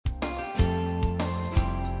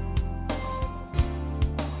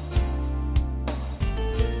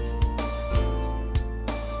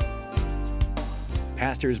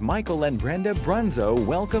Pastors Michael and Brenda Brunzo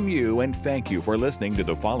welcome you and thank you for listening to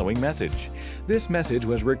the following message. This message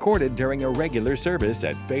was recorded during a regular service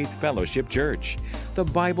at Faith Fellowship Church. The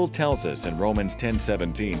Bible tells us in Romans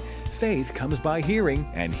 10:17, faith comes by hearing,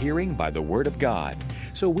 and hearing by the Word of God.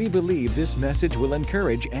 So we believe this message will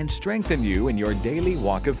encourage and strengthen you in your daily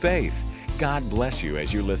walk of faith. God bless you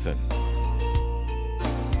as you listen.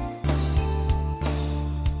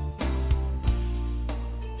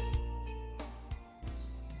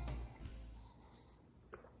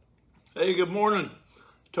 Hey, good morning.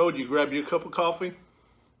 Told you, grab you a cup of coffee.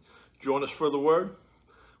 Join us for the Word.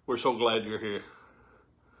 We're so glad you're here.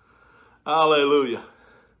 Hallelujah.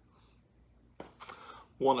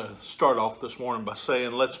 Want to start off this morning by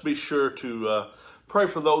saying let's be sure to pray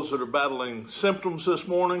for those that are battling symptoms this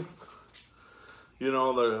morning. You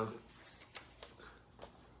know,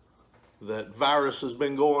 that virus has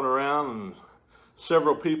been going around and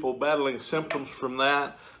several people battling symptoms from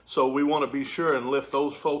that. So we want to be sure and lift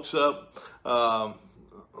those folks up.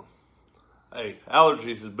 Hey,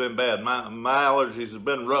 allergies has been bad. My allergies have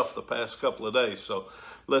been rough the past couple of days. So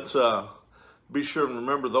let's be sure and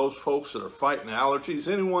remember those folks that are fighting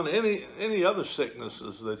allergies. Anyone, any other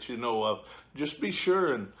sicknesses that you know of, just be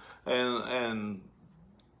sure and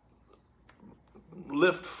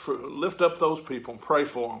lift up those people and pray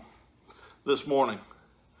for them this morning.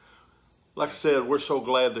 Like I said, we're so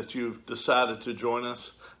glad that you've decided to join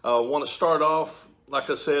us. I want to start off, like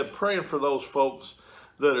I said, praying for those folks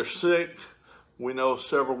that are sick. We know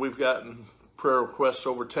several, we've gotten prayer requests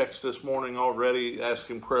over text this morning already,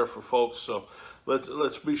 asking prayer for folks. So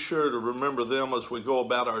let's be sure to remember them as we go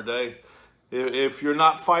about our day. If you're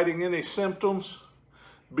not fighting any symptoms,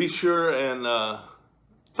 be sure and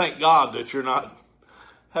thank God that you're not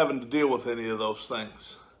having to deal with any of those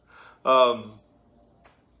things.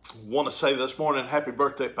 Want to say this morning, happy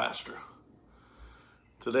birthday, Pastor.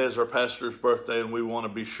 Today is our pastor's birthday, and we want to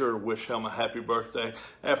be sure to wish him a happy birthday.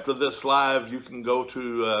 After this live, you can go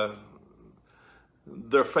to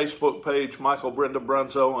their Facebook page, Michael Brenda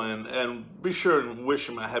Brunzo, and be sure and wish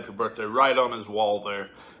him a happy birthday right on his wall there,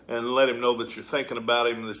 and let him know that you're thinking about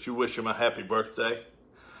him, that you wish him a happy birthday.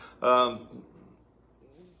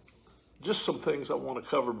 Just some things I want to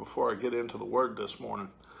cover before I get into the Word this morning.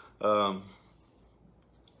 I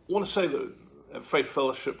want to say that at Faith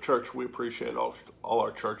Fellowship Church, we appreciate all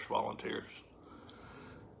our church volunteers.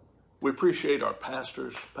 We appreciate our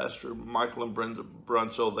pastors, Pastor Michael and Brenda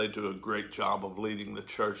Brunzo. They do a great job of leading the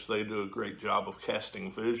church. They do a great job of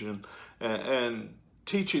casting vision and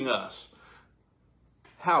teaching us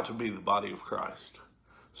how to be the body of Christ.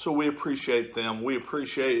 So we appreciate them. We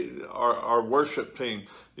appreciate our worship team.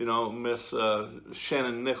 You know, Miss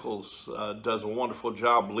Shannon Nichols does a wonderful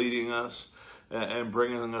job leading us and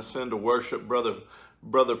bringing us into worship.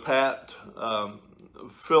 Brother Pat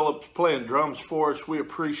Phillips playing drums for us. We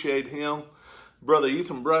appreciate him. Brother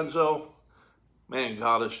Ethan Brunzo, man,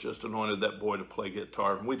 God has just anointed that boy to play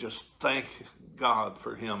guitar, and we just thank God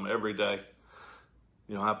for him every day.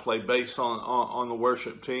 You know, I play bass on the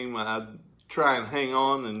worship team. I try and hang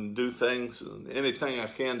on and do things, anything I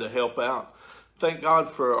can to help out. Thank God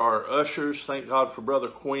for our ushers. Thank God for Brother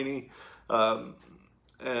Queenie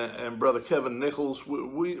and Brother Kevin Nichols.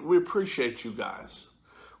 We appreciate you guys.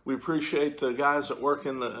 We appreciate the guys that work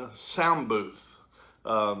in the sound booth.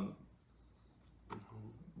 Brother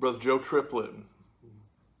Joe Triplett,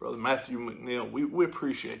 Brother Matthew McNeil. We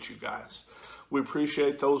appreciate you guys. We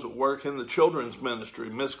appreciate those that work in the children's ministry.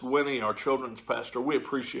 Miss Gwynnie, our children's pastor, we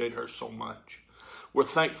appreciate her so much. We're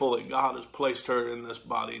thankful that God has placed her in this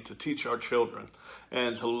body to teach our children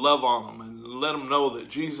and to love on them and let them know that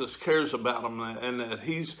Jesus cares about them and that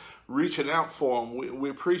he's reaching out for them. We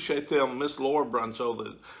appreciate them. Miss Laura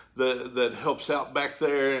Brunzo that helps out back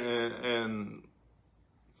there and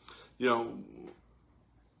you know,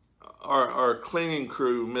 our cleaning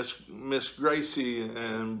crew, Miss Gracie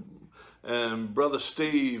and Brother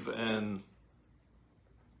Steve and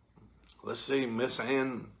let's see, Miss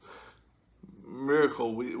Ann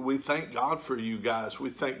Miracle. We thank God for you guys. We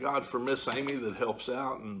thank God for Miss Amy that helps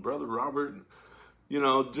out and Brother Robert, you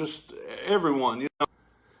know, just everyone, you know.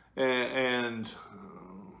 And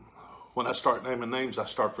when I start naming names, I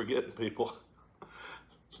start forgetting people.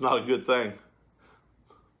 It's not a good thing.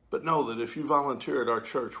 But know that if you volunteer at our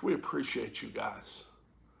church, we appreciate you guys.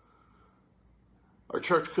 Our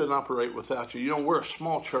church couldn't operate without you. You know, we're a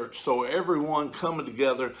small church, so everyone coming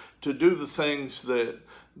together to do the things that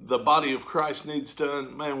the body of Christ needs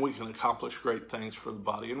done, man, we can accomplish great things for the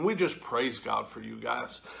body. And we just praise God for you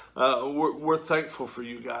guys. We're thankful for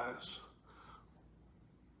you guys.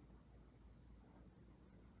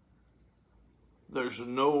 There's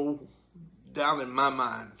no doubt in my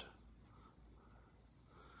mind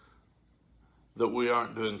that we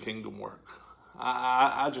aren't doing kingdom work.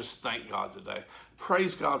 I just thank God today.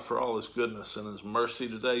 Praise God for all his goodness and his mercy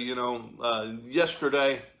today. You know,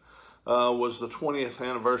 yesterday was the 20th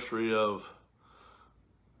anniversary of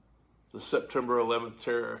the September 11th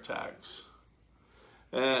terror attacks.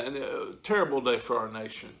 And a terrible day for our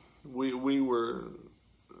nation. We were,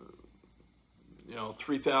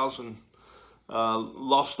 3,000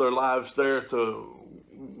 lost their lives there at the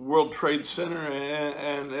World Trade Center,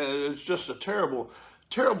 and it's just a terrible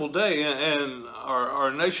day. And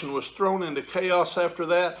our nation was thrown into chaos after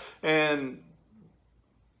that, and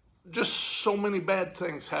just so many bad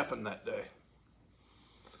things happened that day.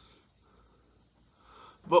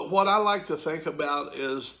 But what I like to think about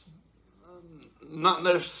is not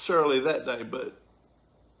necessarily that day, but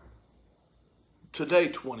today,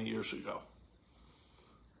 20 years ago.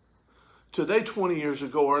 Today, 20 years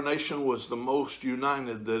ago, our nation was the most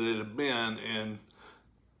united that it had been in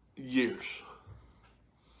years.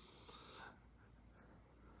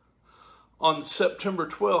 On September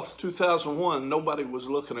 12th, 2001, nobody was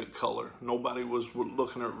looking at color. Nobody was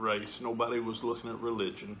looking at race. Nobody was looking at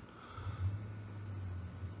religion.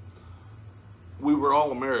 We were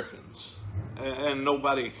all Americans, and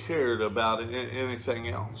nobody cared about anything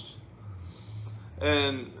else.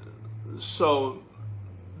 And so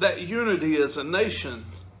that unity as a nation,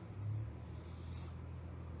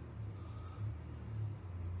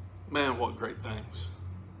 man, what great things.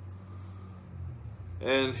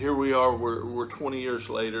 And here we are, we're 20 years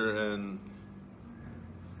later, and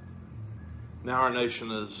now our nation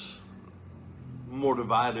is more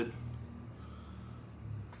divided.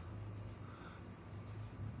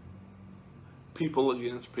 People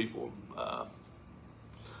against people,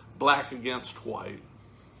 black against white,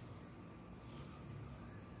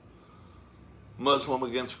 Muslim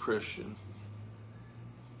against Christian,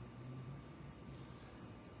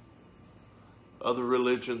 other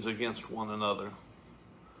religions against one another,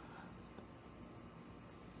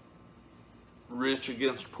 rich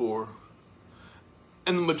against poor,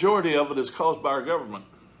 and the majority of it is caused by our government.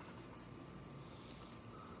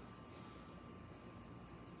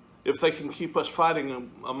 If they can keep us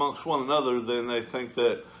fighting amongst one another, then they think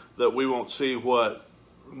that we won't see what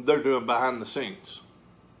they're doing behind the scenes.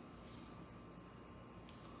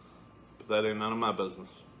 But that ain't none of my business.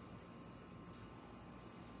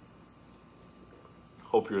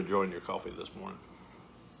 Hope you're enjoying your coffee this morning.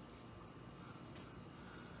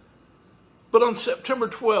 But on September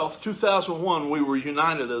 12th, 2001, we were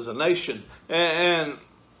united as a nation. And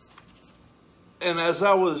as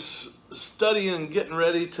I was studying and getting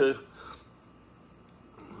ready to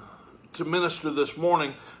minister this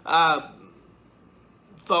morning, I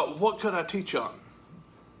thought, what could I teach on?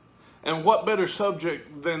 And what better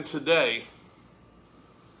subject than today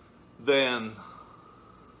than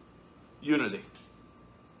unity?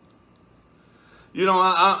 You know,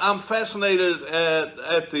 I'm fascinated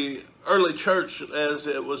at the early church as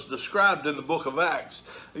it was described in the book of Acts.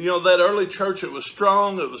 You know, that early church, it was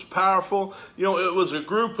strong, it was powerful. You know, it was a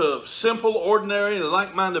group of simple, ordinary, and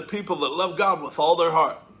like-minded people that love God with all their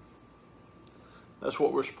heart. That's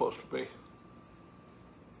what we're supposed to be.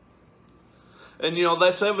 And, you know,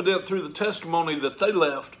 that's evident through the testimony that they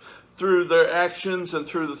left, through their actions and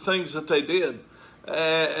through the things that they did.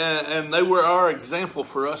 And they were our example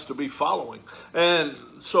for us to be following. And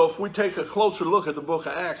so if we take a closer look at the book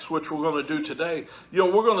of Acts, which we're going to do today, you know,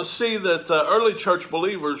 we're going to see that the early church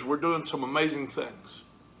believers were doing some amazing things.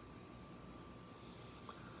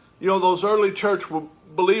 You know, those early church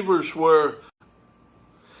believers were,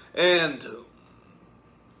 and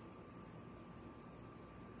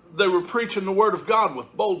they were preaching the word of God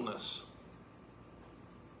with boldness.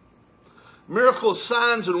 Miracles,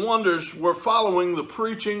 signs, and wonders were following the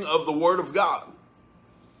preaching of the Word of God.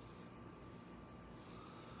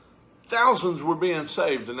 Thousands were being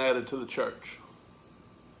saved and added to the church.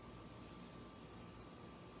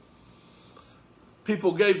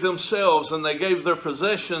 People gave themselves and they gave their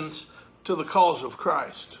possessions to the cause of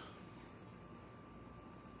Christ.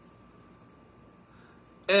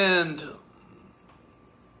 And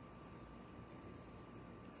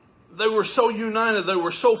they were so united, they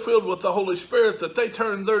were so filled with the Holy Spirit that they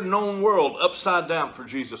turned their known world upside down for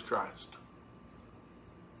Jesus Christ.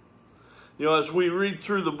 You know, as we read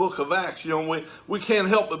through the book of Acts, you know, we can't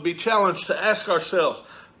help but be challenged to ask ourselves,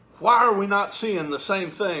 why are we not seeing the same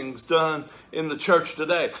things done in the church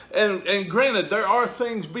today? And granted, there are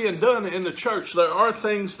things being done in the church. There are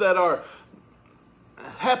things that are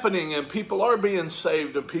happening, and people are being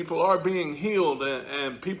saved, and people are being healed,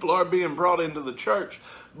 and people are being brought into the church.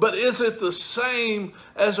 But is it the same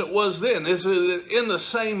as it was then? Is it in the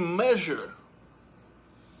same measure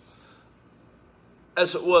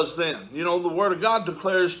as it was then? You know, the Word of God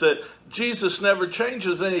declares that Jesus never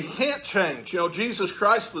changes, and he can't change. You know, Jesus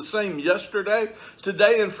Christ the same yesterday,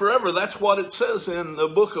 today, and forever. That's what it says in the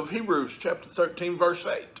book of Hebrews, chapter 13, verse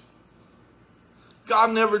 8.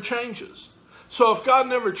 God never changes. So if God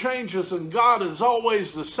never changes and God is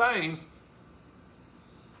always the same,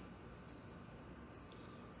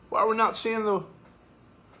 why are we not seeing the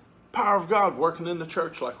power of God working in the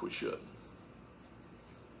church like we should?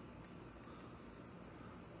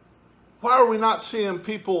 Why are we not seeing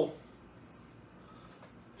people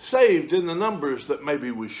saved in the numbers that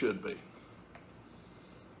maybe we should be?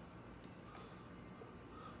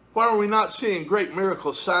 Why are we not seeing great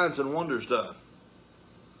miracles, signs, and wonders done?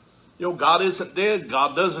 You know, God isn't dead.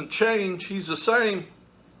 God doesn't change. He's the same.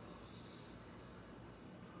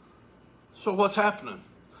 So what's happening?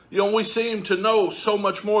 You know, we seem to know so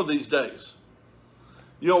much more these days.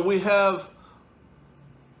 You know, we have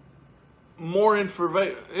more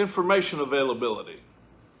information availability.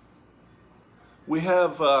 We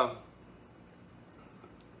have,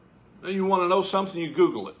 you want to know something, you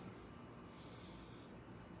Google it.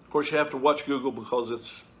 Of course, you have to watch Google because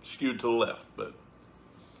it's skewed to the left,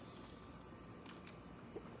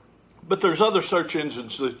 but there's other search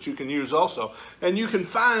engines that you can use also. And you can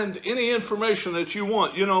find any information that you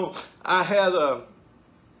want. You know, I had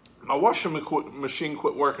my washing machine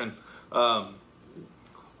quit working. It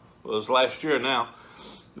was last year now.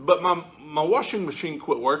 But my washing machine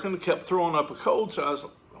quit working. It kept throwing up a code. So I was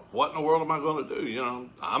like, what in the world am I going to do? You know,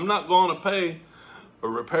 I'm not going to pay a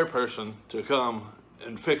repair person to come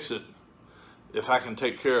and fix it if I can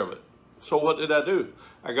take care of it. So what did I do?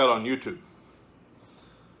 I got on YouTube.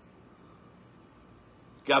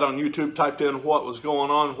 Got on YouTube, typed in what was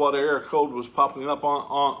going on, what error code was popping up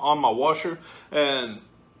on my washer, and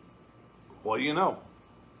what do you know?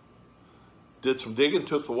 Did some digging,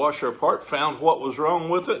 took the washer apart, found what was wrong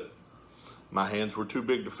with it. My hands were too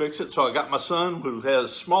big to fix it, so I got my son, who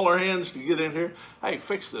has smaller hands, to get in here. Hey,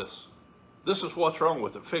 fix this. This is what's wrong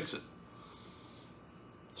with it. Fix it.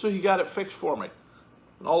 So he got it fixed for me.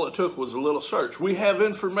 And all it took was a little search. We have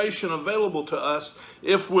information available to us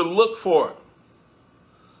if we look for it.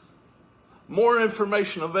 More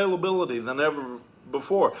information availability than ever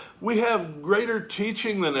before. We have greater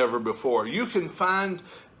teaching than ever before. You can find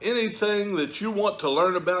anything that you want to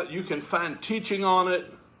learn about. You can find teaching on it.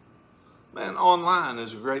 Man, online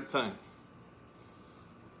is a great thing.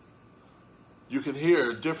 You can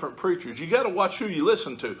hear different preachers. You got to watch who you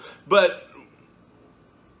listen to. But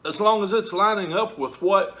as long as it's lining up with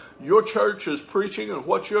what your church is preaching and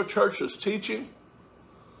what your church is teaching,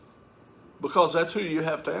 because that's who you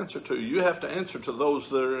have to answer to. You have to answer to those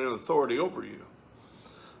that are in authority over you.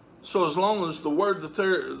 So as long as the word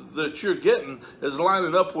that you're getting is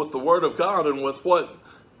lining up with the Word of God and with what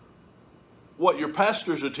your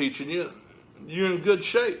pastors are teaching you, you're in good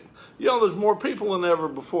shape. You know, there's more people than ever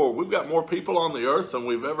before. We've got more people on the earth than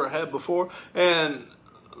we've ever had before, and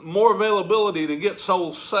more availability to get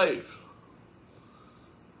souls saved.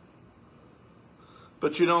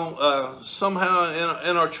 But you know, somehow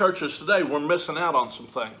in our churches today, we're missing out on some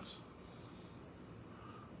things.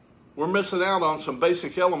 We're missing out on some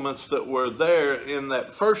basic elements that were there in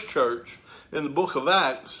that first church in the book of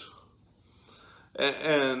Acts.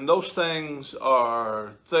 And those things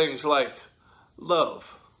are things like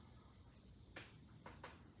love.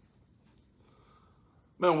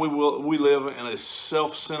 Man, we live in a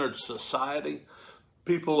self-centered society.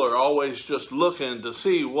 People are always just looking to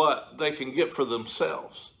see what they can get for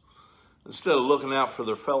themselves, instead of looking out for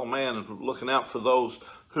their fellow man and looking out for those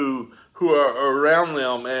who are around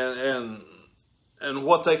them and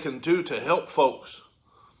what they can do to help folks.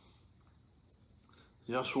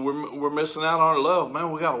 You know, so we're missing out on our love,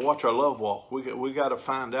 man. We got to watch our love walk. We got to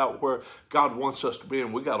find out where God wants us to be,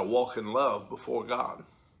 and we got to walk in love before God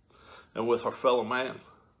and with our fellow man.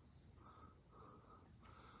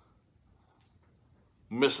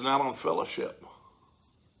 Missing out on fellowship.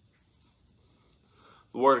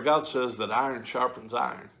 The Word of God says that iron sharpens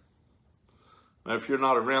iron. Now, if you're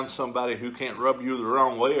not around somebody who can't rub you the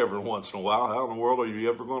wrong way every once in a while, how in the world are you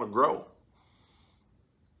ever going to grow?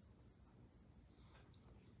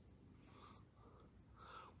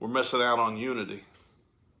 We're missing out on unity.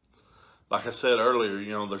 Like I said earlier,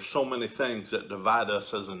 you know, there's so many things that divide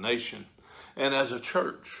us as a nation and as a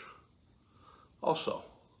church also.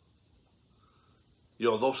 You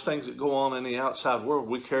know, those things that go on in the outside world,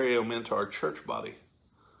 we carry them into our church body.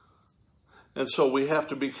 And so we have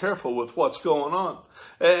to be careful with what's going on.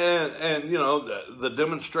 And you know, the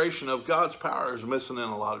demonstration of God's power is missing in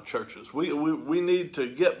a lot of churches. We need to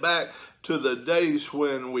get back to the days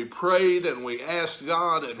when we prayed and we asked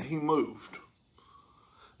God and He moved.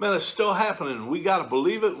 Man, it's still happening. We got to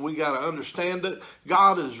believe it. We got to understand it.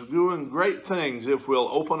 God is doing great things if we'll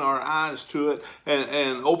open our eyes to it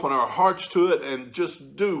and open our hearts to it and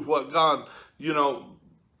just do what God, you know,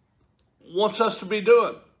 wants us to be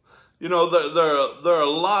doing. You know, there are a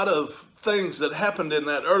lot of things that happened in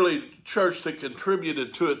that early church that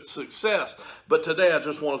contributed to its success. But today I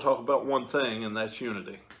just want to talk about one thing, and that's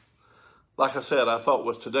unity. Like I said, I thought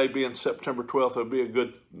with today being September 12th, it would be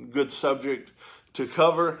a good subject to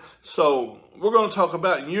cover. So we're going to talk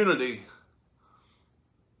about unity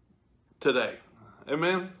today.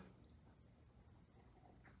 Amen?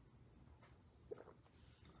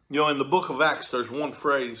 You know, in the book of Acts, there's one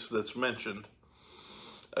phrase that's mentioned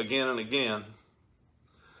again and again,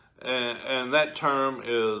 and that term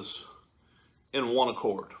is in one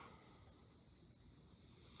accord.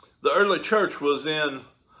 The early church was in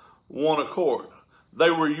one accord. They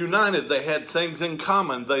were united. They had things in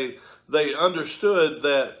common. They understood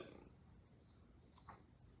that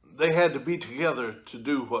they had to be together to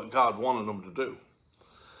do what God wanted them to do.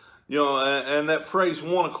 You know, and that phrase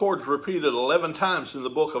one accord is repeated 11 times in the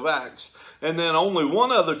book of Acts, and then only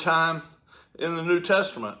one other time in the New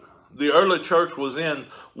Testament. The early church was in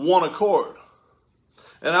one accord.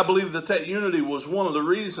 And I believe that unity was one of the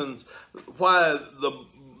reasons why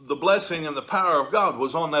the blessing and the power of God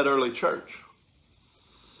was on that early church.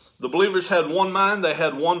 The believers had one mind, they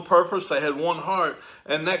had one purpose, they had one heart,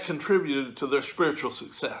 and that contributed to their spiritual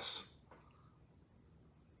success.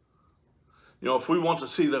 You know, if we want to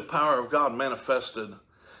see the power of God manifested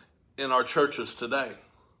in our churches today,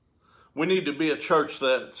 we need to be a church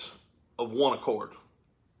that's of one accord.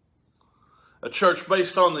 A church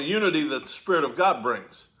based on the unity that the Spirit of God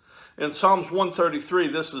brings. In Psalms 133,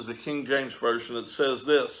 this is the King James Version, it says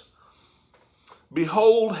this: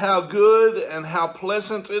 "Behold how good and how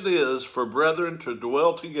pleasant it is for brethren to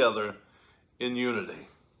dwell together in unity."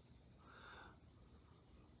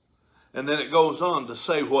 And then it goes on to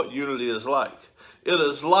say what unity is like. It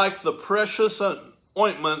is like the precious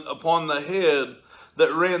ointment upon the head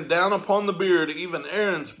that ran down upon the beard, even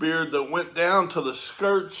Aaron's beard that went down to the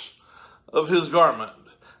skirts of his garment,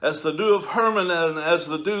 as the dew of Hermon and as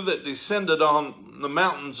the dew that descended on the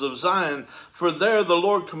mountains of Zion. For there the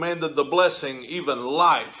Lord commanded the blessing, even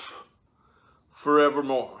life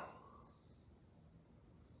forevermore.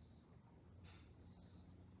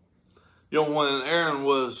 You know, when Aaron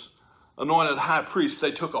was anointed high priest,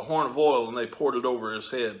 they took a horn of oil and they poured it over his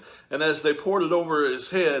head. And as they poured it over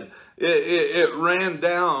his head, it ran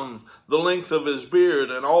down the length of his beard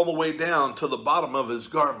and all the way down to the bottom of his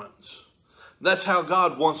garments. That's how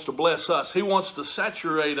God wants to bless us. He wants to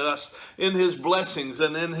saturate us in His blessings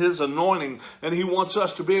and in His anointing. And He wants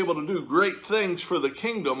us to be able to do great things for the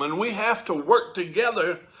kingdom. And we have to work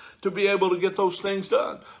together to be able to get those things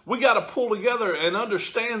done. We got to pull together and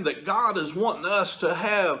understand that God is wanting us to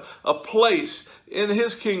have a place in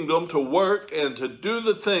His kingdom to work and to do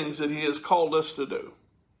the things that He has called us to do.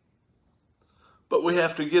 But we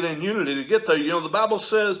have to get in unity to get there. You know, the Bible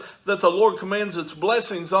says that the Lord commands its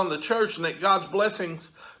blessings on the church and that God's blessings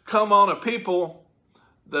come on a people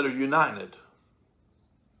that are united.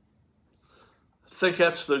 I think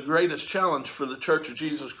that's the greatest challenge for the Church of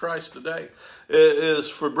Jesus Christ today, is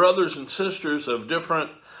for brothers and sisters of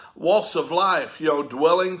different walks of life, you know,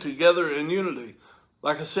 dwelling together in unity.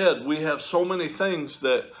 Like I said, we have so many things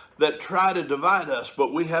that try to divide us,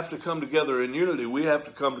 but we have to come together in unity. We have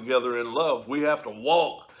to come together in love. We have to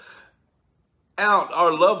walk out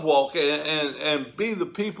our love walk and be the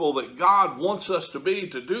people that God wants us to be,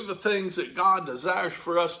 to do the things that God desires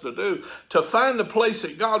for us to do, to find the place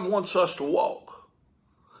that God wants us to walk.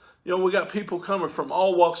 You know, we got people coming from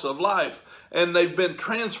all walks of life, and they've been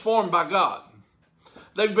transformed by God.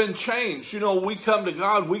 They've been changed. You know, we come to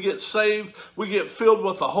God, we get saved, we get filled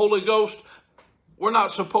with the Holy Ghost. We're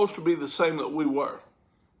not supposed to be the same that we were.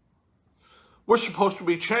 We're supposed to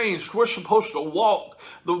be changed. We're supposed to walk.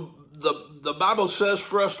 The Bible says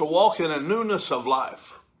for us to walk in a newness of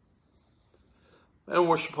life. And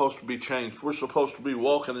we're supposed to be changed. We're supposed to be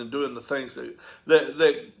walking and doing the things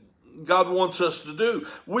that God wants us to do.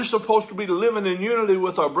 We're supposed to be living in unity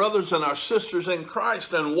with our brothers and our sisters in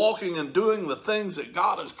Christ and walking and doing the things that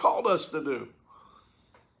God has called us to do.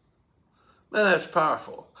 Man, that's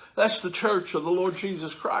powerful. That's the church of the Lord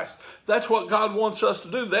Jesus Christ. That's what God wants us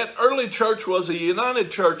to do. That early church was a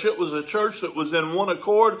united church. It was a church that was in one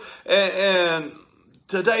accord. And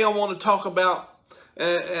today I want to talk about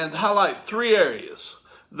and highlight three areas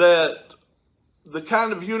that the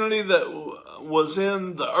kind of unity that was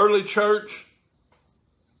in the early church,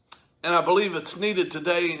 and I believe it's needed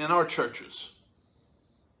today in our churches.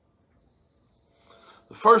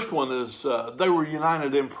 The first one is they were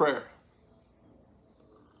united in prayer.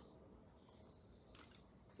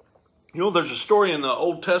 You know, there's a story in the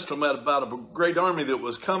Old Testament about a great army that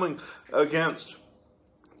was coming against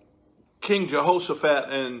King Jehoshaphat,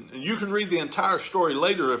 and you can read the entire story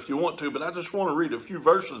later if you want to, but I just want to read a few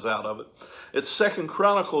verses out of it. It's 2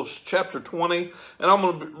 Chronicles chapter 20, and I'm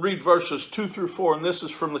going to read verses 2 through 4, and this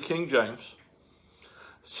is from the King James.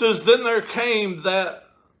 It says, Then there came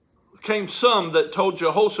some that told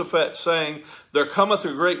Jehoshaphat, saying, There cometh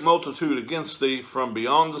a great multitude against thee from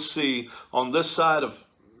beyond the sea on this side of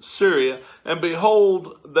Syria, and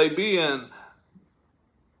behold, they be in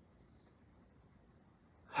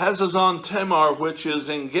Hazazon Tamar, which is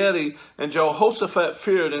En Gedi. And Jehoshaphat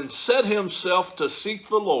feared, and set himself to seek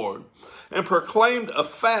the Lord, and proclaimed a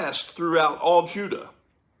fast throughout all Judah.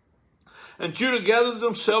 And Judah gathered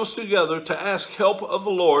themselves together to ask help of the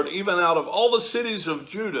Lord. Even out of all the cities of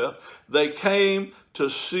Judah, they came to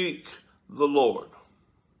seek the Lord.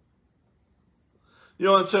 You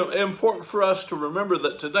know, it's important for us to remember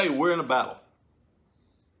that today we're in a battle.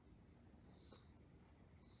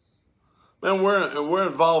 Man, we're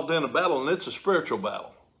involved in a battle, and it's a spiritual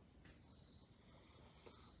battle.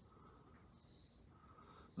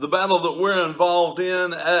 The battle that we're involved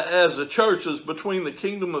in as a church is between the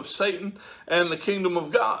kingdom of Satan and the kingdom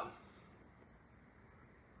of God.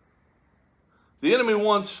 The enemy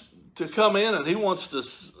wants to come in, and he wants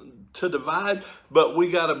to divide, but we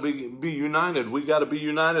got to be united. We got to be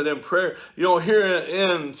united in prayer. You know, here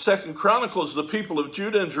in 2 Chronicles, the people of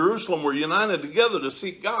Judah and Jerusalem were united together to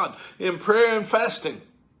seek God in prayer and fasting.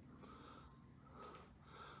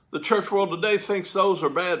 The church world today thinks those are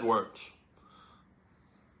bad words.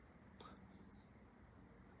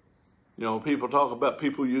 You know, people talk about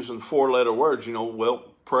people using four-letter words. You know, well,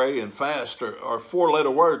 pray and fast are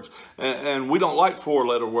four-letter words, and we don't like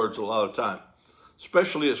four-letter words a lot of time,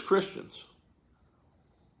 especially as Christians.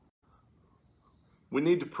 We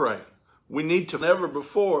need to pray. We need to, never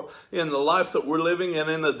before in the life that we're living and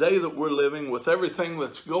in the day that we're living, with everything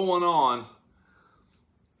that's going on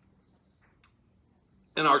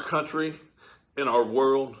in our country, in our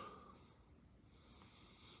world.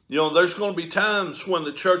 You know, there's going to be times when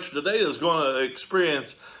the church today is going to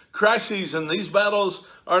experience crises, and these battles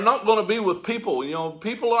are not going to be with people. You know,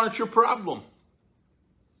 people aren't your problem.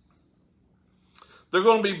 They're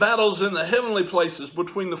going to be battles in the heavenly places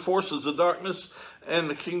between the forces of darkness and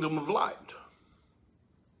the kingdom of light.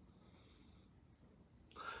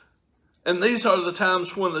 And these are the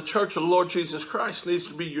times when the church of the Lord Jesus Christ needs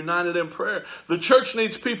to be united in prayer. The church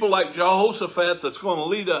needs people like Jehoshaphat that's going to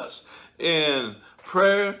lead us in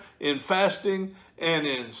prayer, in fasting, and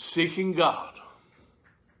in seeking God.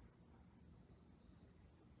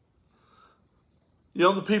 You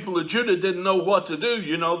know, the people of Judah didn't know what to do.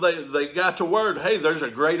 You know, they got to word, hey, there's a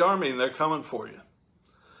great army and they're coming for you.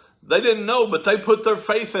 They didn't know, but they put their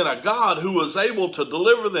faith in a God who was able to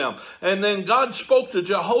deliver them. And then God spoke to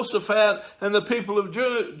Jehoshaphat and the people of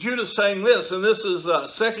Judah saying this, and this is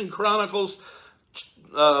 2 Chronicles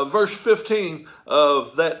verse 15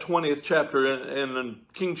 of that 20th chapter in the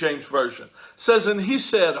King James Version. It says, And he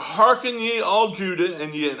said, Hearken ye all Judah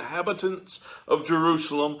and ye inhabitants of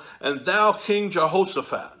Jerusalem, and thou King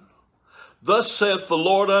Jehoshaphat. Thus saith the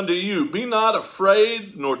Lord unto you, Be not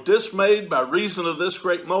afraid nor dismayed by reason of this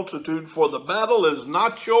great multitude, for the battle is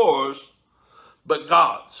not yours, but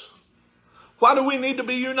God's. Why do we need to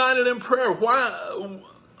be united in prayer?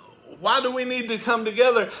 Why do we need to come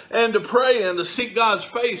together and to pray and to seek God's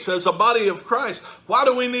face as a body of Christ? Why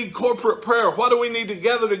do we need corporate prayer? Why do we need to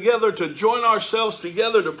gather together to join ourselves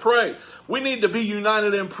together to pray? We need to be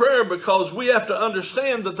united in prayer because we have to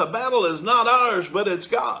understand that the battle is not ours, but it's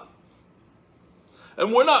God.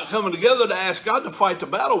 And we're not coming together to ask God to fight the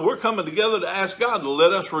battle. We're coming together to ask God to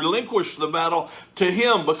let us relinquish the battle to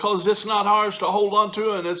Him, because it's not ours to hold on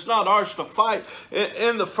to and it's not ours to fight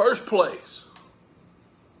in the first place.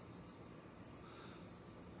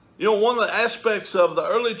 You know, one of the aspects of the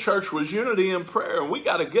early church was unity in prayer, and we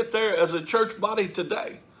got to get there as a church body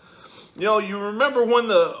today. You know, you remember when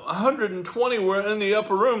the 120 were in the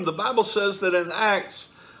upper room, the Bible says that in Acts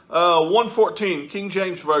 1:14, King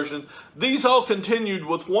James Version, these all continued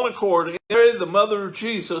with one accord, and Mary, the mother of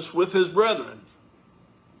Jesus, with his brethren.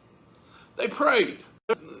 They prayed.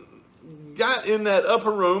 got in that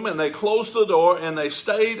upper room and they closed the door and they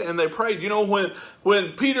stayed and they prayed. You know,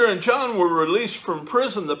 when Peter and John were released from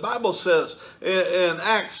prison, the Bible says in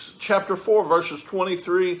Acts chapter 4, verses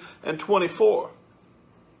 23 and 24,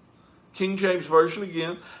 King James Version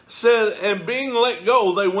again, said, and being let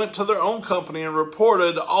go, they went to their own company and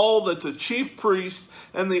reported all that the chief priests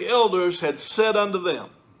and the elders had said unto them.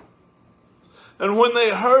 And when they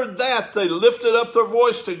heard that, they lifted up their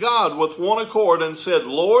voice to God with one accord and said,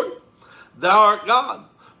 Lord, thou art God,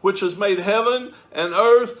 which has made heaven and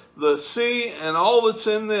earth, the sea, and all that's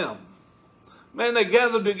in them. Man, they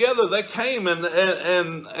gathered together, they came and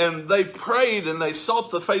they prayed and they sought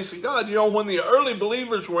the face of God. You know, when the early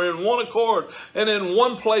believers were in one accord and in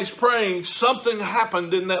one place praying, something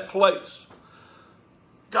happened in that place.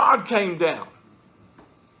 God came down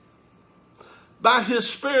by his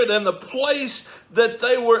Spirit, and the place that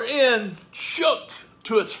they were in shook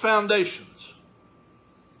to its foundations.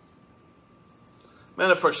 Man,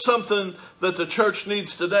 if there's something that the church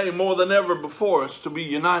needs today more than ever before, it's to be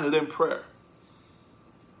united in prayer.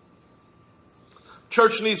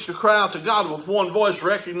 Church needs to cry out to God with one voice,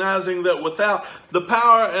 recognizing that without the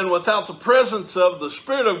power and without the presence of the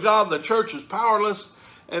Spirit of God, the church is powerless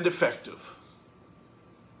and defective.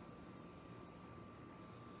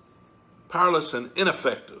 Powerless and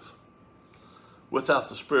ineffective without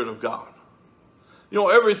the Spirit of God. You know,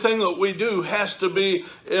 everything that we do has to be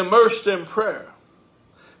immersed in prayer.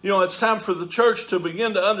 You know, it's time for the church to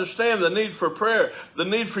begin to understand the need for prayer, the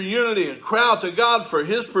need for unity, and cry out to God for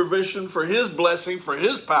his provision, for his blessing, for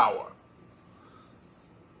his power.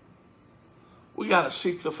 We got to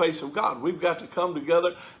seek the face of God. We've got to come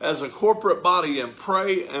together as a corporate body and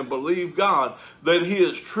pray and believe God that he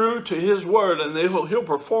is true to his word and that he'll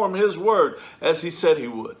perform his word as he said he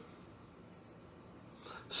would.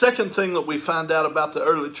 Second thing that we find out about the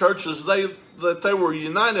early church is that they were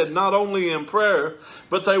united not only in prayer,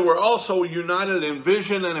 but they were also united in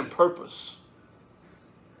vision and in purpose.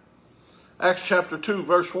 Acts chapter 2,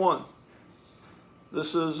 verse 1.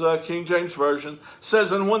 This is King James Version.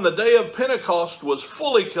 Says, and when the day of Pentecost was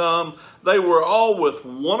fully come, they were all with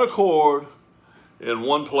one accord in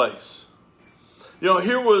one place. You know,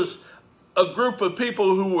 here was a group of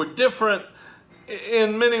people who were different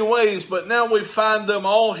in many ways, but now we find them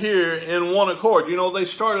all here in one accord. You know, they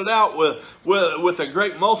started out with a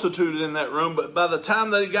great multitude in that room, but by the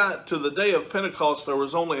time they got to the day of Pentecost, there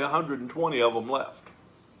was only 120 of them left.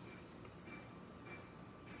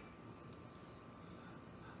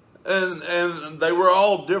 And they were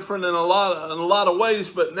all different in a lot of ways,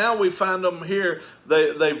 but now we find them here.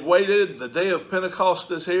 They've waited. The day of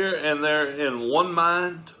Pentecost is here, and they're in one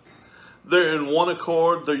mind. They're in one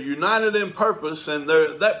accord. They're united in purpose, and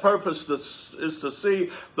that purpose is to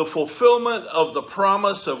see the fulfillment of the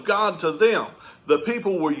promise of God to them. The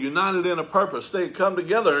people were united in a purpose. They had come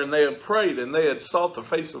together, and they had prayed, and they had sought the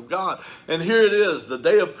face of God. And here it is, the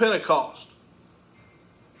day of Pentecost,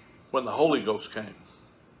 when the Holy Ghost came.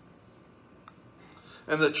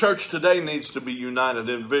 And the church today needs to be united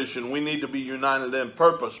in vision. We need to be united in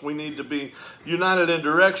purpose. We need to be united in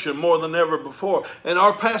direction more than ever before. And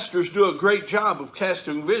our pastors do a great job of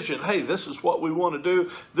casting vision. Hey, this is what we want to do.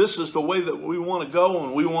 This is the way that we want to go,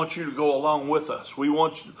 and we want you to go along with us. We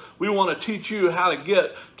want to teach you how to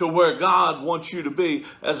get to where God wants you to be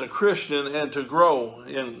as a Christian and to grow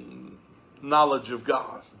in knowledge of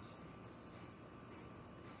God.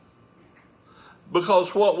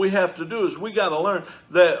 Because what we have to do is we got to learn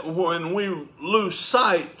that when we lose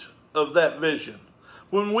sight of that vision,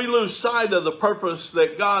 when we lose sight of the purpose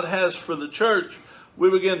that God has for the church, we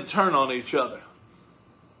begin to turn on each other.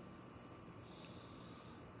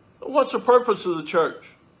 What's the purpose of the church?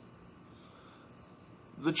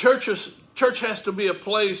 The church has to be a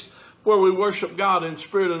place where we worship God in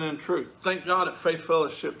spirit and in truth. Thank God at Faith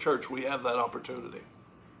Fellowship Church we have that opportunity.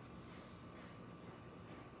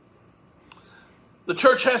 The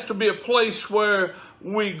church has to be a place where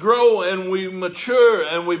we grow and we mature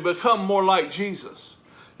and we become more like Jesus.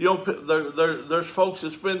 You know, there's folks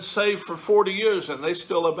that's been saved for 40 years and they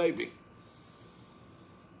still a baby.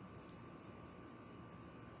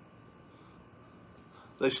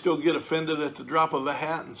 They still get offended at the drop of a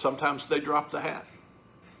hat, and sometimes they drop the hat.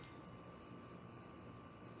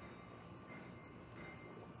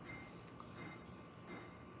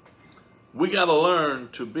 We got to learn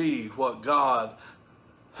to be what God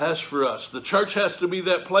has for us. The church has to be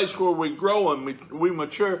that place where we grow and we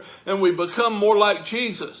mature and we become more like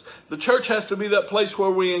Jesus. The church has to be that place where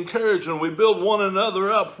we encourage and we build one another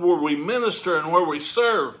up, where we minister and where we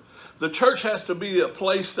serve. The church has to be a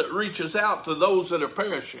place that reaches out to those that are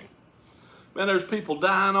perishing. Man, there's people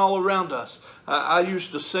dying all around us. I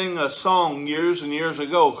used to sing a song years and years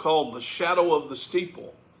ago called "The Shadow of the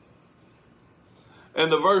Steeple."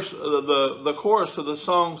 And the chorus of the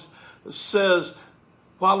song says,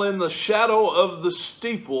 while in the shadow of the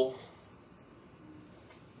steeple,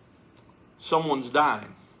 someone's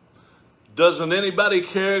dying. Doesn't anybody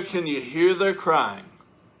care? Can you hear their crying?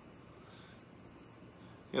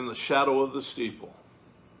 In the shadow of the steeple,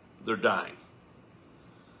 they're dying.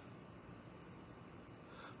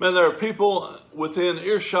 Man, there are people within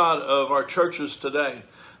earshot of our churches today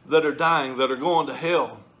that are dying, that are going to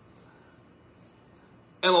hell.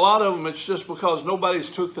 And a lot of them, it's just because nobody's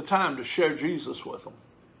took the time to share Jesus with them.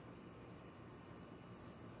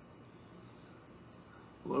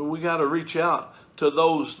 Well, we got to reach out to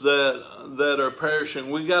those that are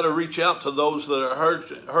perishing. We got to reach out to those that are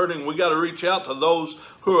hurting. We got to reach out to those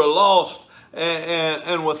who are lost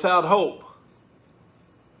and without hope.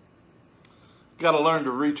 Got to learn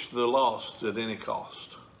to reach the lost at any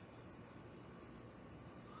cost.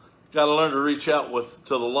 Got to learn to reach out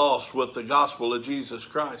to the lost with the gospel of Jesus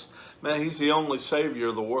Christ. Man, he's the only Savior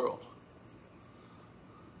of the world.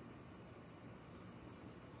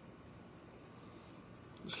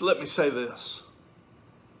 Just let me say this.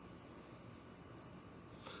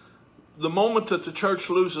 The moment that the church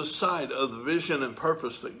loses sight of the vision and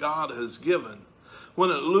purpose that God has given,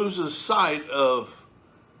 when it loses sight of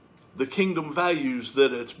the kingdom values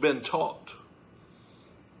that it's been taught,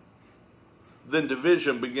 then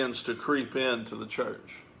division begins to creep into the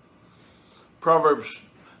church. Proverbs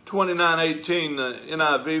 29:18, the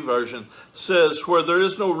NIV version, says, where there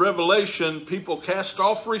is no revelation, people cast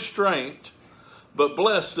off restraint, but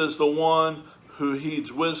blessed is the one who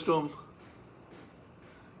heeds wisdom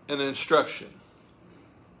and instruction.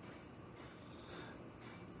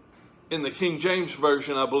 In the King James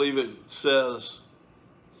Version, I believe it says,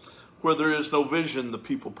 where there is no vision, the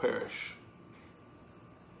people perish.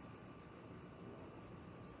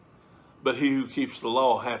 But he who keeps the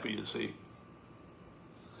law, happy is he.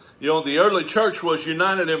 You know, the early church was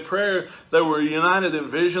united in prayer. They were united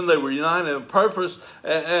in vision. They were united in purpose.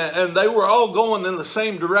 And they were all going in the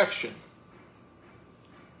same direction.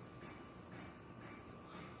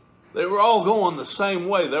 They were all going the same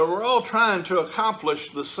way. They were all trying to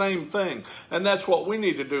accomplish the same thing. And that's what we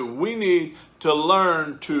need to do. We need to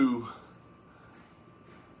learn to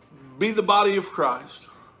be the body of Christ,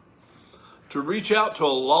 to reach out to a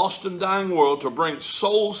lost and dying world, to bring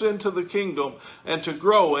souls into the kingdom, and to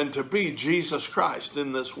grow and to be Jesus Christ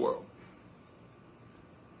in this world.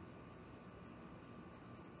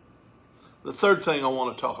 The third thing I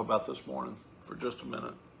want to talk about this morning for just a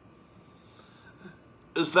minute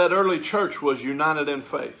is that early church was united in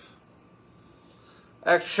faith.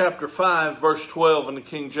 Acts chapter 5, verse 12 in the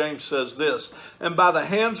King James says this, and by the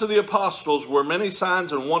hands of the apostles were many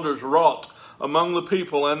signs and wonders wrought among the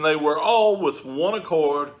people, and they were all with one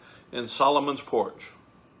accord in Solomon's porch.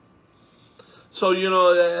 So, you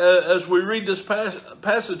know, as we read this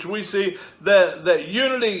passage, we see that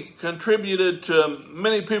unity contributed to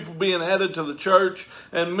many people being added to the church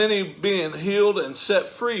and many being healed and set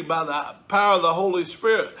free by the power of the Holy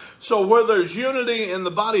Spirit. So where there's unity in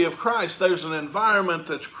the body of Christ, there's an environment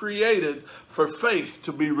that's created for faith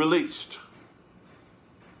to be released.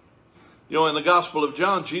 You know, in the Gospel of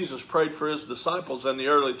John, Jesus prayed for his disciples in the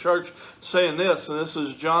early church, saying this, and this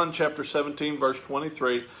is John chapter 17, verse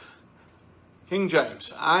 23, King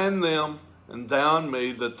James, I in them and thou in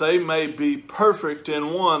me, that they may be perfect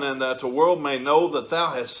in one, and that the world may know that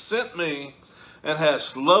thou hast sent me and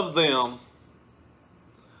hast loved them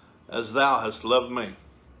as thou hast loved me.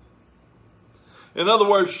 In other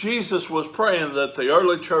words, Jesus was praying that the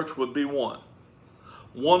early church would be one.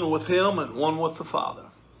 One with him and one with the Father.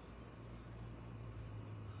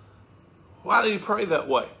 Why did he pray that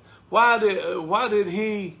way? Why did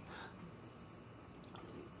he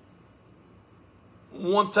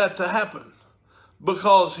want that to happen?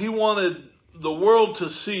 Because he wanted the world to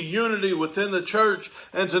see unity within the church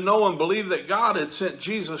and to know and believe that God had sent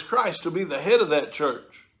Jesus Christ to be the head of that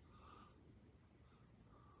church.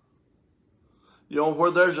 You know,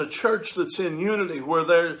 where there's a church that's in unity, where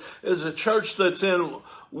there is a church that's in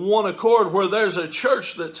one accord, where there's a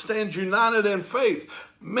church that stands united in faith,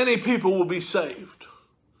 many people will be saved.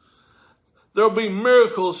 There will be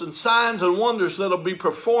miracles and signs and wonders that will be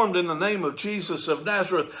performed in the name of Jesus of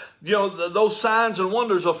Nazareth. You know, those signs and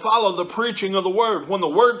wonders will follow the preaching of the word. When the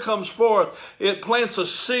word comes forth, it plants a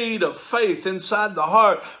seed of faith inside the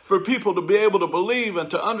heart for people to be able to believe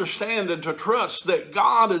and to understand and to trust that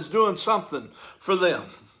God is doing something for them.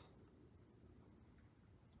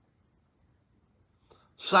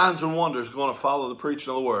 Signs and wonders are going to follow the preaching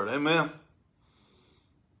of the word. Amen.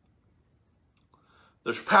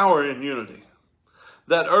 There's power in unity.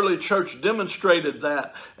 That early church demonstrated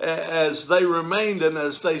that as they remained and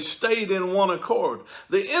as they stayed in one accord.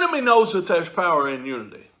 The enemy knows that there's power in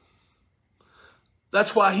unity.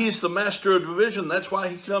 That's why he's the master of division. That's why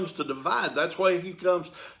he comes to divide. That's why he comes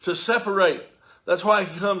to separate. That's why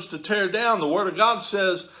he comes to tear down. The Word of God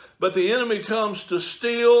says, but the enemy comes to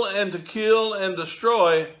steal and to kill and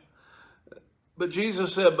destroy. But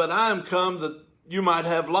Jesus said, but I am come that you might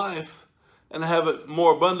have life and have it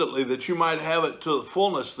more abundantly, that you might have it to the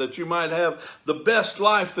fullness, that you might have the best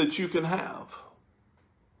life that you can have.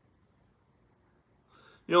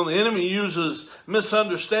 You know, the enemy uses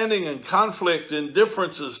misunderstanding and conflict and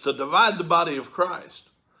differences to divide the body of Christ.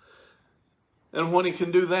 And when he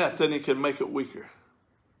can do that, then he can make it weaker.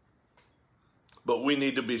 But we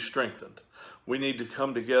need to be strengthened. We need to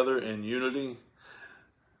come together in unity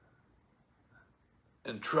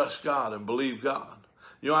and trust God and believe God.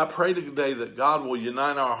 You know, I pray today that God will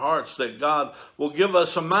unite our hearts, that God will give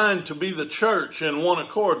us a mind to be the church in one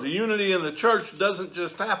accord. The unity in the church doesn't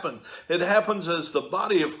just happen. It happens as the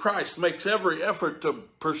body of Christ makes every effort to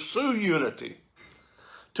pursue unity,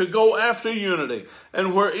 to go after unity,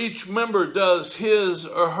 and where each member does his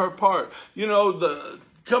or her part. You know,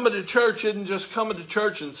 coming to church isn't just coming to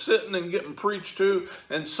church and sitting and getting preached to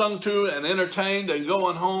and sung to and entertained and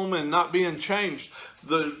going home and not being changed.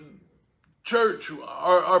 The church,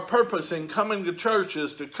 our purpose in coming to church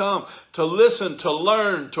is to come, to listen, to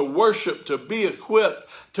learn, to worship, to be equipped,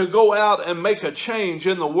 to go out and make a change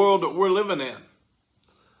in the world that we're living in.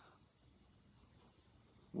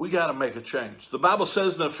 We got to make a change. The Bible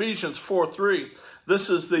says in Ephesians 4:3, this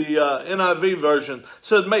is the NIV version,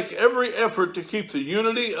 says, make every effort to keep the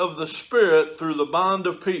unity of the Spirit through the bond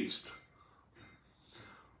of peace.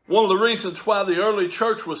 One of the reasons why the early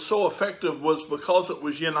church was so effective was because it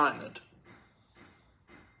was united.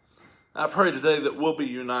 I pray today that we'll be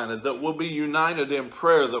united, that we'll be united in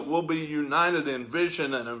prayer, that we'll be united in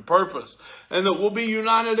vision and in purpose, and that we'll be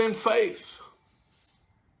united in faith.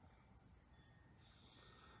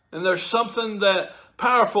 And there's something that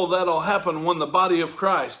powerful that'll happen when the body of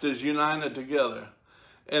Christ is united together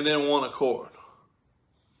and in one accord.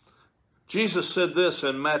 Jesus said this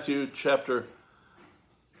in Matthew chapter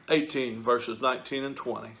 18, verses 19 and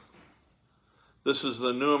 20. This is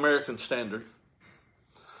the New American Standard.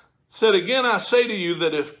 Said, again, I say to you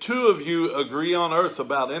that if two of you agree on earth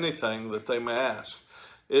about anything that they may ask,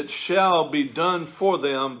 it shall be done for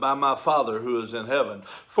them by my Father who is in heaven.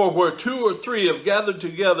 For where two or three have gathered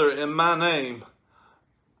together in my name,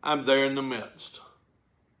 I'm there in the midst.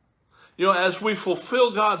 You know, as we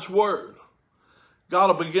fulfill God's word, God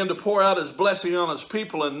will begin to pour out his blessing on his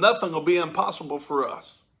people, and nothing will be impossible for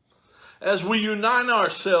us. As we unite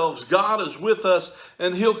ourselves, God is with us,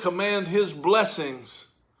 and he'll command his blessings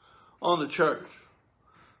on the church.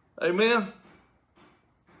 Amen.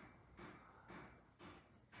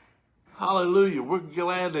 Hallelujah. We're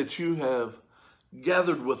glad that you have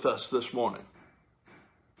gathered with us this morning.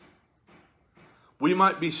 We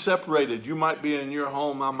might be separated. You might be in your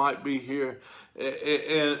home. I might be here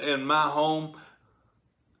in my home.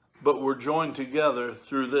 But we're joined together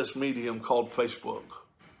through this medium called Facebook.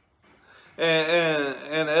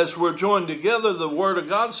 And as we're joined together, the Word of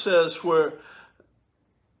God says where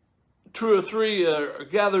two or three are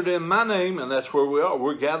gathered in my name, and that's where we are.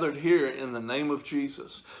 We're gathered here in the name of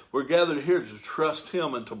Jesus. We're gathered here to trust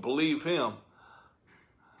him and to believe him.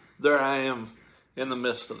 There I am in the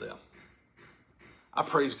midst of them. I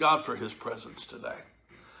praise God for his presence today.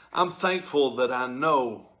 I'm thankful that I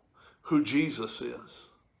know who Jesus is,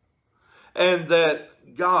 and that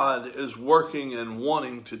God is working and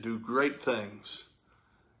wanting to do great things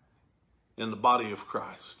in the body of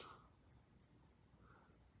Christ.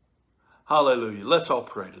 Hallelujah. Let's all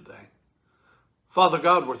pray today. Father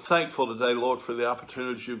God, we're thankful today, Lord, for the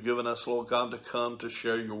opportunities you've given us, Lord God, to come to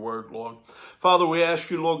share your word, Lord. Father, we ask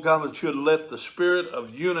you, Lord God, that you would let the spirit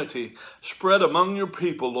of unity spread among your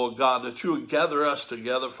people, Lord God, that you would gather us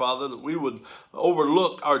together, Father, that we would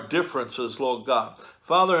overlook our differences, Lord God.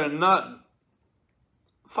 Father, not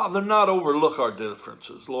overlook our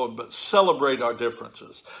differences, Lord, but celebrate our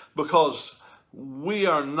differences, because we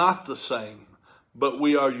are not the same, but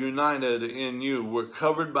we are united in you. We're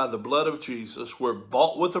covered by the blood of Jesus. We're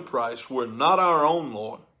bought with a price. We're not our own,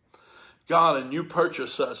 Lord. God, and you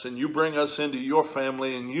purchase us and you bring us into your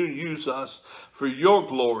family and you use us for your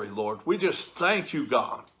glory, Lord. We just thank you,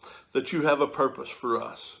 God, that you have a purpose for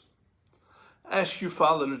us. I ask you,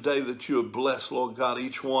 Father, today that you would bless, Lord God,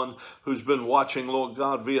 each one who's been watching, Lord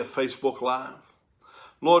God, via Facebook Live.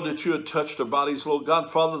 Lord, that you had touched their bodies, Lord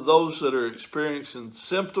God. Father, those that are experiencing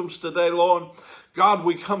symptoms today, Lord, God,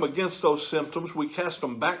 we come against those symptoms. We cast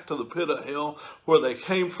them back to the pit of hell where they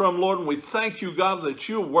came from, Lord. And we thank you, God, that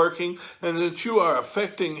you're working and that you are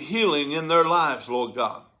effecting healing in their lives, Lord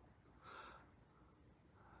God.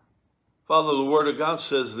 Father, the Word of God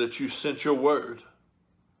says that you sent your word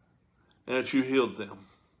and that you healed them.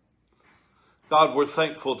 God, we're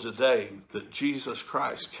thankful today that Jesus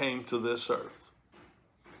Christ came to this earth.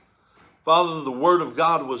 Father, the Word of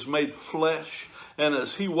God was made flesh, and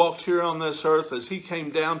as he walked here on this earth, as he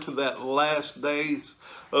came down to that last days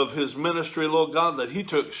of his ministry, Lord God, that he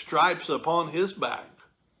took stripes upon his back.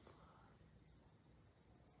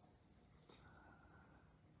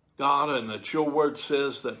 God, and that your word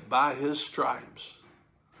says that by his stripes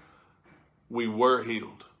we were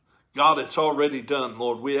healed. God, it's already done,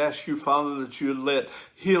 Lord. We ask you, Father, that you let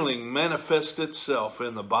healing manifest itself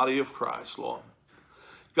in the body of Christ, Lord.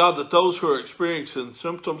 God, that those who are experiencing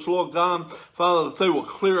symptoms, Lord God, Father, that they will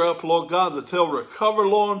clear up, Lord God, that they'll recover,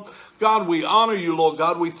 Lord. God, we honor you, Lord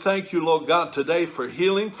God. We thank you, Lord God, today for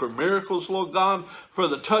healing, for miracles, Lord God, for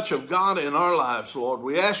the touch of God in our lives, Lord.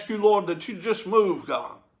 We ask you, Lord, that you just move,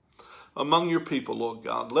 God, among your people, Lord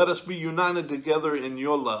God. Let us be united together in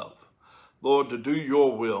your love, Lord, to do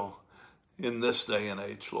your will in this day and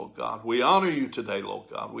age, Lord God. We honor you today, Lord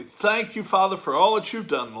God. We thank you, Father, for all that you've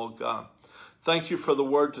done, Lord God. Thank you for the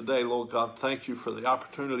word today, Lord God. Thank you for the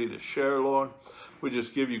opportunity to share, Lord. We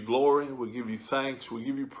just give you glory. We give you thanks. We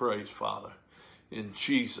give you praise, Father. In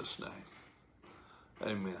Jesus' name,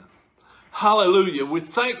 amen. Hallelujah. We're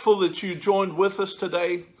thankful that you joined with us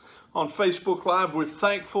today on Facebook Live. We're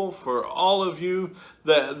thankful for all of you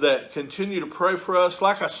that continue to pray for us.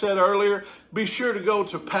 Like I said earlier, be sure to go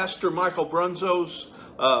to Pastor Michael Brunzo's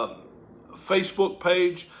Facebook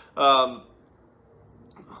page.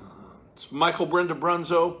 It's Michael Brenda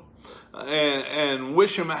Brunzo, and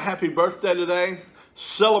wish him a happy birthday today.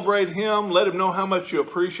 Celebrate him. Let him know how much you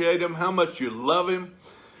appreciate him, how much you love him.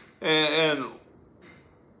 And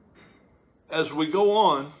as we go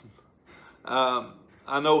on,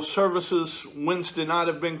 I know services Wednesday night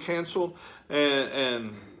have been canceled,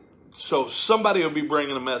 and so somebody will be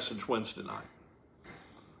bringing a message Wednesday night.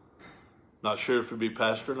 Not sure if it'll be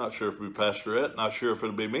pastor, not sure if it'll be pastorette, not sure if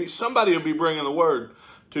it'll be me. Somebody will be bringing the word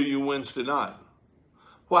to you Wednesday night.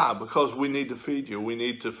 Why? Because we need to feed you. We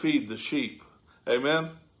need to feed the sheep.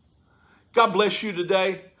 Amen? God bless you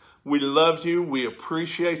today. We love you. We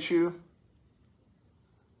appreciate you.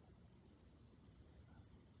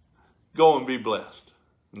 Go and be blessed.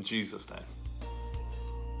 In Jesus' name.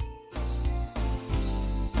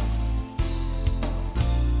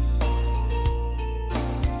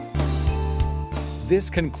 This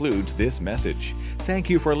concludes this message. Thank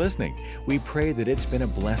you for listening. We pray that it's been a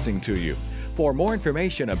blessing to you. For more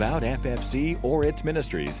information about FFC or its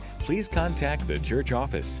ministries, please contact the church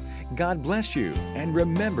office. God bless you, and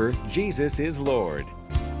remember, Jesus is Lord.